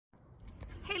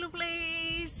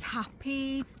guys,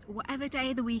 happy whatever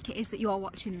day of the week it is that you are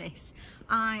watching this.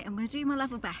 I am going to do my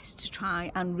level best to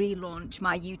try and relaunch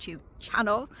my YouTube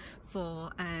channel for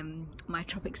my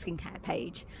Tropic skincare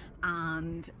page,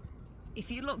 and if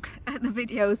you look at the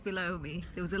videos below me,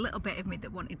 there was a little bit of me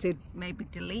that wanted to maybe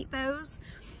delete those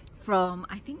from,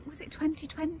 I think, was it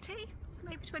 2020?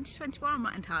 Maybe 2021, I'm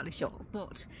not entirely sure,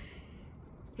 but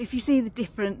if you see the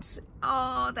difference,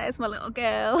 oh, there's my little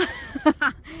girl.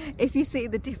 If you see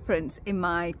the difference in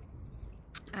my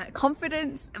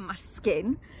confidence and my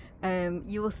skin,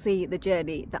 you will see the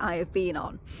journey that I have been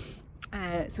on.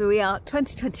 So we are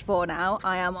 2024 now.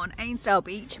 I am on Ainsdale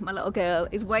Beach. My little girl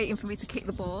is waiting for me to kick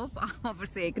the ball, but I'm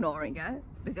obviously ignoring her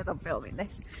because I'm filming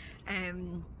this.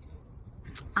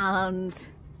 And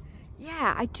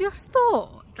yeah, I just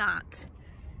thought that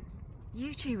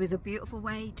YouTube is a beautiful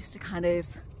way just to kind of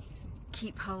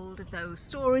keep hold of those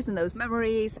stories and those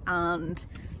memories, and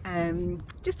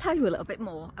just tell you a little bit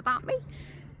more about me.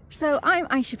 So I'm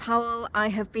Aisha Powell. I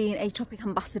have been a Tropic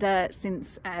ambassador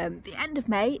since the end of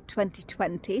May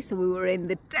 2020, so we were in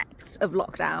the depths of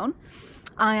lockdown.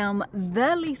 I am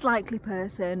the least likely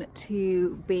person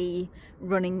to be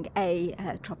running a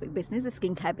Tropic business, a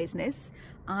skincare business.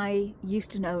 I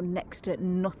used to know next to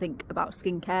nothing about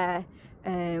skincare.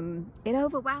 It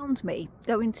overwhelmed me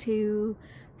going to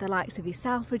the likes of your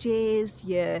Selfridges,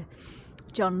 your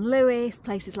John Lewis,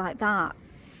 places like that.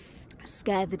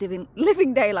 Scared the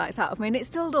living daylights out of me, and it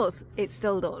still does. It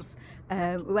still does.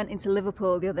 We went into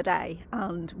Liverpool the other day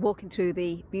and walking through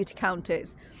the beauty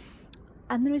counters,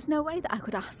 and there is no way that I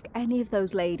could ask any of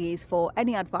those ladies for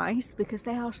any advice because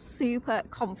they are super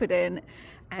confident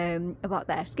about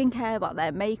their skincare, about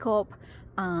their makeup.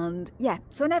 And yeah,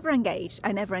 so I never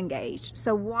engaged.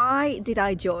 So why did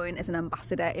I join as an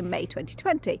ambassador in May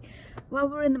 2020? Well,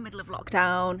 we're in the middle of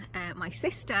lockdown. My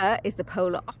sister is the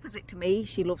polar opposite to me.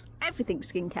 She loves everything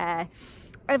skincare,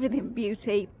 everything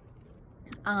beauty.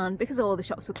 And because all the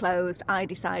shops were closed, I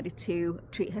decided to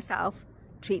treat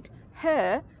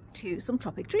her to some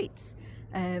Tropic treats.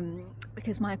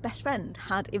 Because my best friend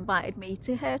had invited me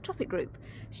to her Tropic group.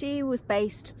 She was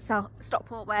based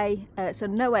Stockport way, so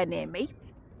nowhere near me.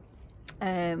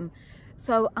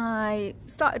 So I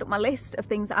started up my list of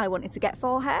things that I wanted to get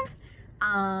for her,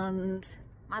 and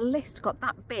my list got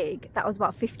that big that was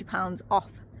about £50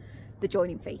 off the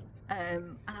joining fee.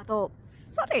 And I thought,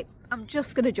 sod it, I'm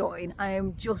just going to join. I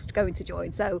am just going to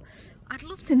join. So I'd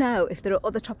love to know if there are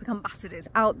other Tropic ambassadors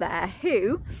out there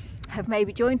who have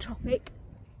maybe joined Tropic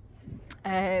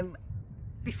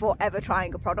before ever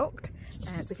trying a product,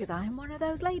 because I'm one of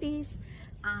those ladies,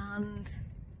 and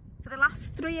for the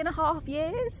last 3.5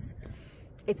 years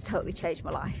it's totally changed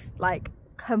my life, like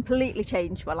completely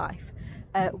changed my life.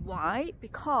 Why?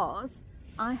 Because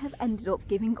I have ended up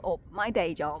giving up my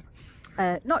day job,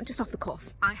 not just off the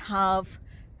cuff. I have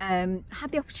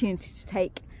had the opportunity to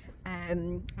take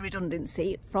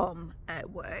redundancy from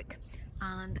work,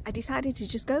 and I decided to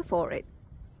just go for it.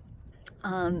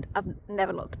 And I've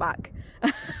never looked back.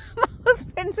 My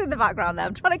husband's in the background there.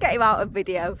 I'm trying to get him out of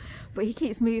video, but he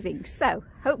keeps moving, so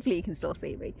hopefully you can still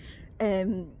see me.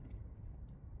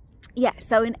 Yeah,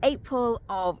 so in April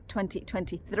of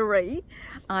 2023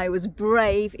 I was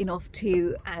brave enough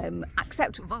to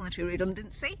accept voluntary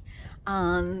redundancy,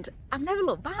 and I've never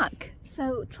looked back.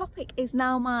 So Tropic is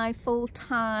now my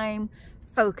full-time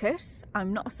focus.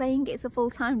 I'm not saying it's a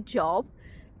full-time job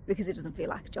because it doesn't feel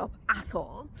like a job at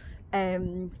all.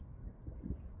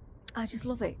 I just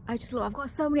love it. I've got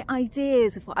so many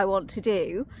ideas of what I want to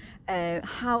do,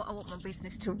 how I want my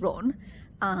business to run,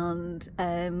 and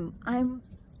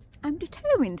I'm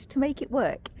determined to make it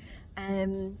work.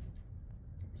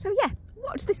 So yeah,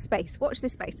 watch this space. A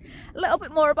little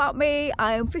bit more about me.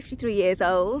 I am 53 years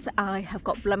old. I have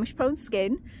got blemish prone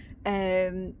skin.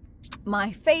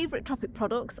 My favourite Tropic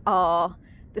products are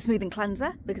the smoothing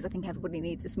cleanser, because I think everybody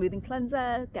needs a smoothing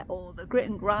cleanser. Get all the grit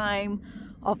and grime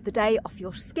of the day off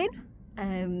your skin.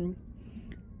 And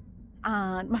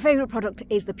my favourite product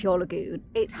is the Pure Lagoon.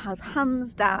 It has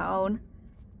hands down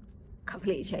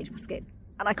completely changed my skin,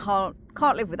 and I can't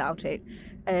live without it.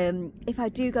 If I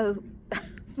do go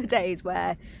for days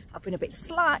where I've been a bit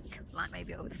slack, like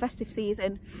maybe over the festive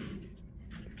season,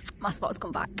 my spots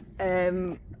come back.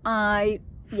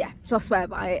 Yeah, so I swear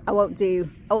by it. I won't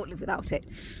live without it.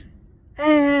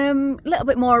 A little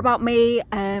bit more about me.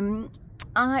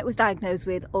 I was diagnosed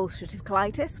with ulcerative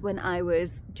colitis when I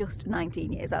was just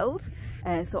 19 years old.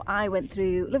 So I went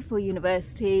through Liverpool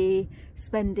University,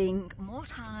 spending more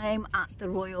time at the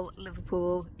Royal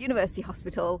Liverpool University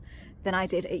Hospital than I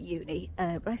did at uni.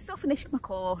 But I still finished my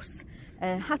course.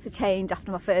 Had to change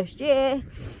after my first year.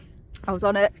 I was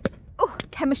on a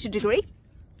chemistry degree,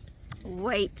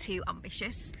 way too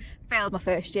ambitious, failed my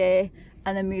first year,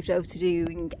 and then moved over to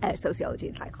doing sociology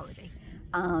and psychology,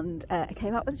 and I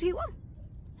came out with a 2-1.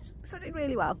 So I did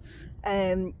really well.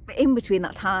 But in between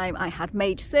that time I had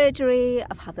major surgery,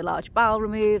 I've had the large bowel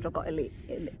removed, I've got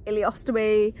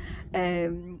ileostomy,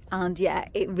 and yeah,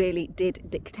 it really did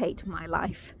dictate my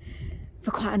life for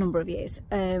quite a number of years.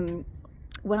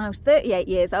 When I was 38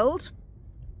 years old,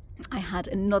 I had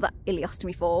another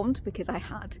ileostomy formed because I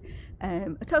had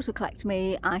a total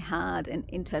colectomy, I had an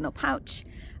internal pouch,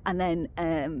 and then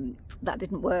that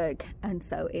didn't work, and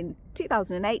so in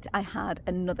 2008 I had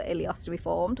another ileostomy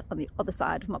formed on the other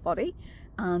side of my body,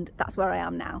 and that's where I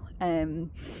am now in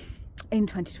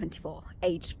 2024,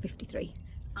 aged 53,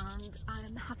 and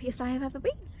I'm the happiest I have ever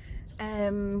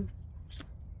been.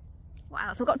 What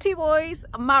else? I've got 2 boys,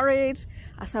 I'm married,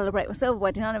 I celebrate my silver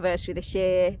wedding anniversary this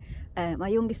year. My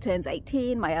youngest turns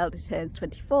 18, my eldest turns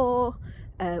 24.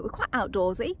 We're quite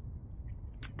outdoorsy,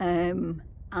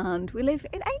 and we live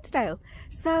in Ainsdale.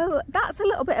 So that's a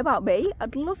little bit about me.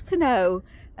 I'd love to know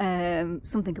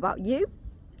something about you.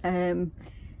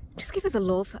 Just give us a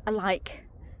love, a like,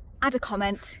 add a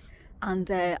comment,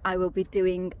 and I will be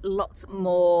doing lots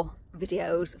more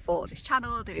videos for this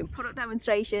channel, doing product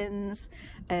demonstrations.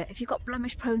 If you've got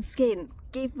blemish prone skin,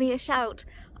 give me a shout.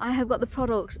 I have got the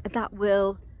products that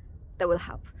will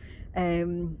help. Right,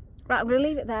 I'm going to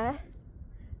leave it there,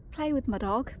 play with my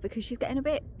dog because she's getting a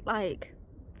bit like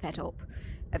fed up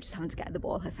of just having to get the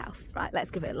ball herself. Right,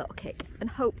 let's give it a little kick and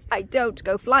hope I don't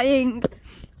go flying,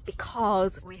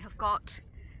 because we have got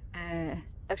a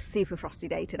super frosty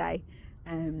day today.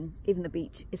 Even the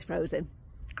beach is frozen.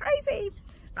 Crazy.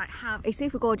 Right, have a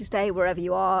super gorgeous day wherever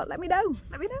you are. Let me know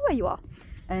where you are,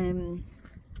 and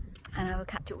I will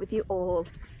catch up with you all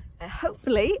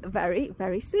hopefully very,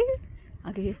 very soon.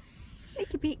 I'll give you a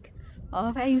sneaky peek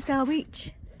of Ainsdale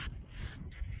Beach.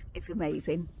 It's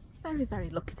amazing. Very, very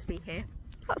lucky to be here.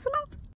 Lots of love.